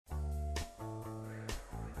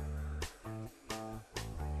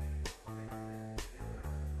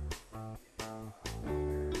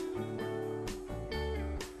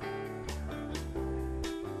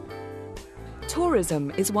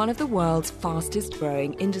Tourism is one of the world's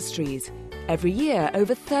fastest-growing industries. Every year,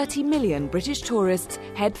 over 30 million British tourists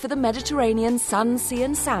head for the Mediterranean sun, sea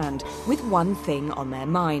and sand with one thing on their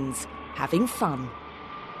minds: having fun.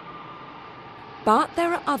 But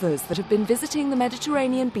there are others that have been visiting the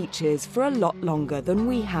Mediterranean beaches for a lot longer than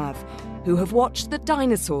we have, who have watched the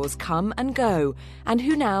dinosaurs come and go, and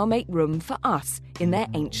who now make room for us in their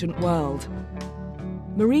ancient world.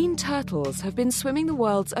 Marine turtles have been swimming the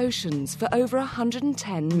world's oceans for over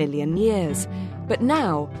 110 million years, but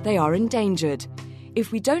now they are endangered.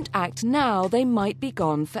 If we don't act now, they might be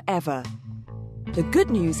gone forever. The good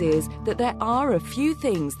news is that there are a few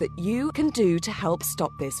things that you can do to help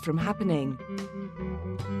stop this from happening.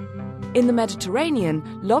 In the Mediterranean,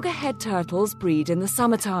 loggerhead turtles breed in the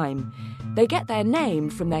summertime. They get their name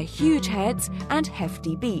from their huge heads and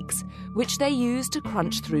hefty beaks, which they use to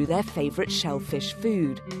crunch through their favourite shellfish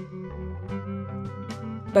food.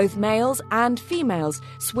 Both males and females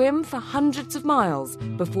swim for hundreds of miles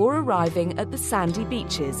before arriving at the sandy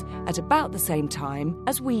beaches at about the same time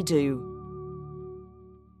as we do.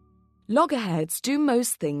 Loggerheads do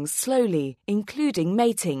most things slowly, including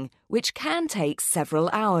mating, which can take several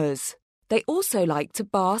hours. They also like to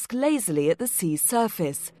bask lazily at the sea's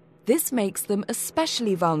surface. This makes them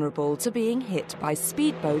especially vulnerable to being hit by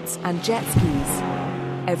speedboats and jet skis.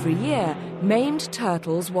 Every year, maimed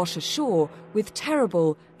turtles wash ashore with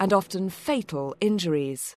terrible and often fatal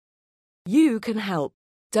injuries. You can help.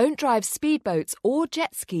 Don't drive speedboats or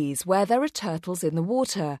jet skis where there are turtles in the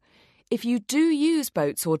water. If you do use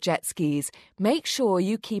boats or jet skis, make sure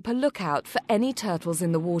you keep a lookout for any turtles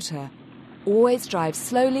in the water. Always drive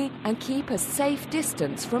slowly and keep a safe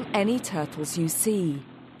distance from any turtles you see.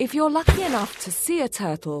 If you're lucky enough to see a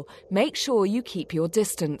turtle, make sure you keep your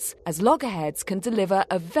distance, as loggerheads can deliver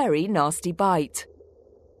a very nasty bite.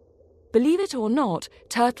 Believe it or not,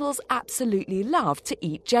 turtles absolutely love to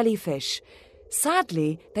eat jellyfish.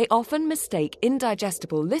 Sadly, they often mistake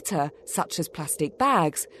indigestible litter, such as plastic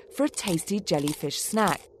bags, for a tasty jellyfish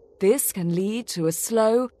snack. This can lead to a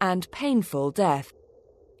slow and painful death.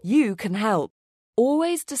 You can help.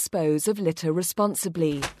 Always dispose of litter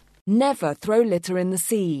responsibly. Never throw litter in the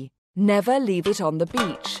sea. Never leave it on the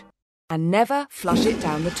beach. And never flush it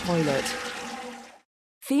down the toilet.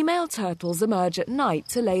 Female turtles emerge at night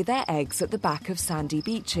to lay their eggs at the back of sandy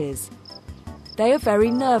beaches. They are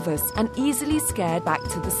very nervous and easily scared back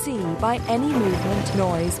to the sea by any movement,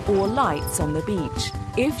 noise or lights on the beach.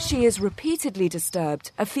 If she is repeatedly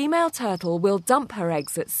disturbed, a female turtle will dump her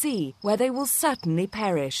eggs at sea, where they will certainly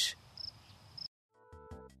perish.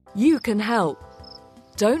 You can help.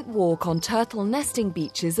 Don't walk on turtle nesting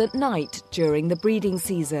beaches at night during the breeding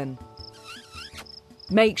season.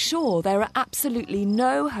 Make sure there are absolutely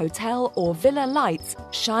no hotel or villa lights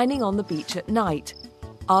shining on the beach at night.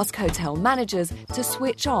 Ask hotel managers to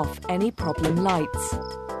switch off any problem lights.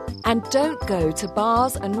 And don't go to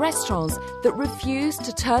bars and restaurants that refuse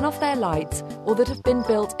to turn off their lights or that have been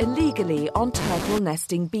built illegally on turtle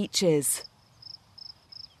nesting beaches.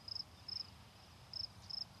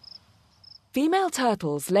 Female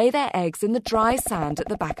turtles lay their eggs in the dry sand at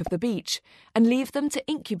the back of the beach and leave them to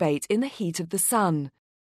incubate in the heat of the sun.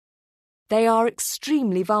 They are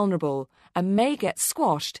extremely vulnerable and may get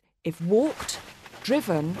squashed if walked,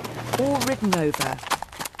 driven or ridden over.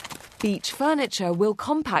 Beach furniture will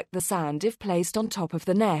compact the sand if placed on top of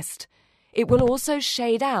the nest. It will also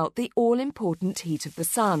shade out the all-important heat of the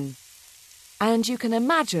sun. And you can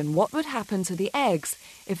imagine what would happen to the eggs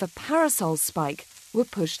if a parasol spike were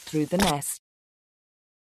pushed through the nest.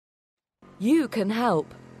 You can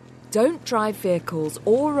help. Don't drive vehicles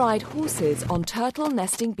or ride horses on turtle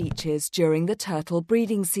nesting beaches during the turtle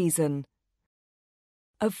breeding season.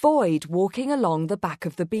 Avoid walking along the back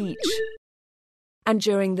of the beach. And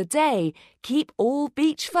during the day, keep all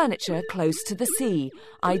beach furniture close to the sea,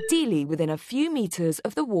 ideally within a few meters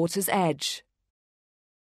of the water's edge.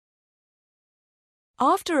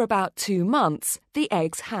 After about 2 months, the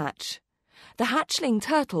eggs hatch. The hatchling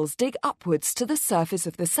turtles dig upwards to the surface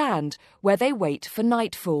of the sand, where they wait for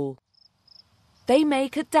nightfall. They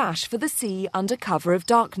make a dash for the sea under cover of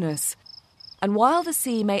darkness. And while the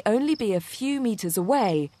sea may only be a few meters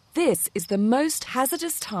away, this is the most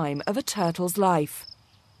hazardous time of a turtle's life.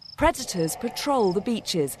 Predators patrol the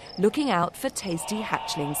beaches, looking out for tasty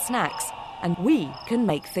hatchling snacks, and we can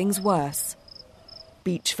make things worse.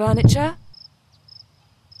 Beach furniture,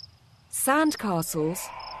 sand castles,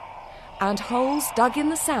 and holes dug in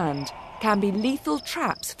the sand can be lethal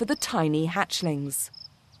traps for the tiny hatchlings.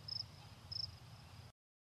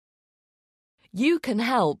 You can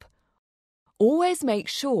help. Always make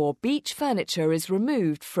sure beach furniture is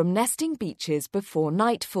removed from nesting beaches before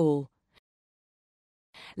nightfall.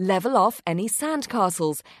 level off any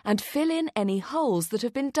sandcastles, and fill in any holes that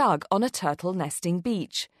have been dug on a turtle nesting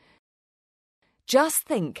beach. Just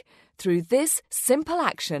think, through this simple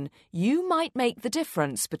action, you might make the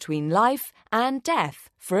difference between life and death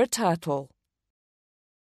for a turtle.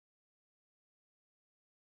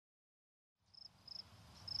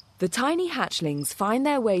 The tiny hatchlings find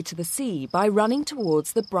their way to the sea by running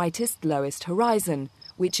towards the brightest, lowest horizon,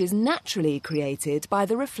 which is naturally created by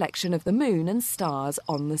the reflection of the moon and stars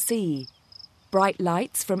on the sea. Bright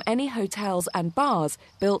lights from any hotels and bars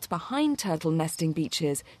built behind turtle nesting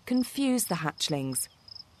beaches confuse the hatchlings.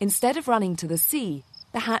 Instead of running to the sea,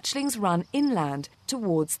 the hatchlings run inland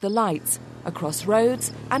towards the lights, across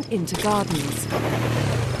roads and into gardens.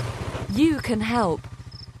 You can help.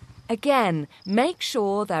 Again, make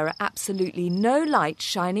sure there are absolutely no lights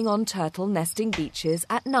shining on turtle nesting beaches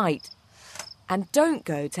at night. And don't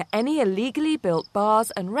go to any illegally built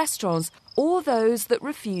bars and restaurants or those that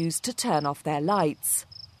refuse to turn off their lights.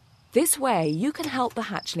 This way you can help the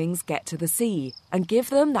hatchlings get to the sea and give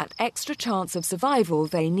them that extra chance of survival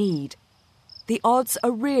they need. The odds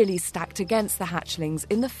are really stacked against the hatchlings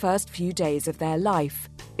in the first few days of their life.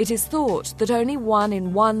 It is thought that only 1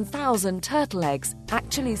 in 1,000 turtle eggs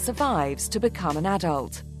actually survives to become an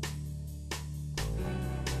adult.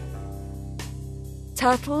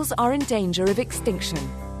 Turtles are in danger of extinction,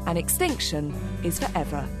 and extinction is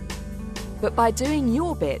forever. But by doing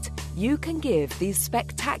your bit, you can give these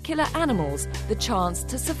spectacular animals the chance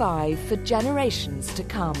to survive for generations to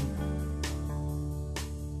come.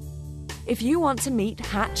 If you want to meet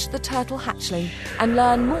Hatch the turtle hatchling and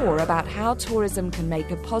learn more about how tourism can make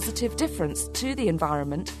a positive difference to the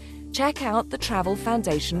environment, check out the Travel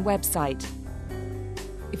Foundation website.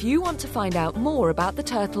 If you want to find out more about the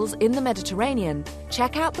turtles in the Mediterranean,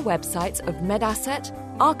 check out the websites of Medasset,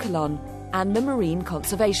 Archelon, and the Marine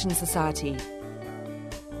Conservation Society.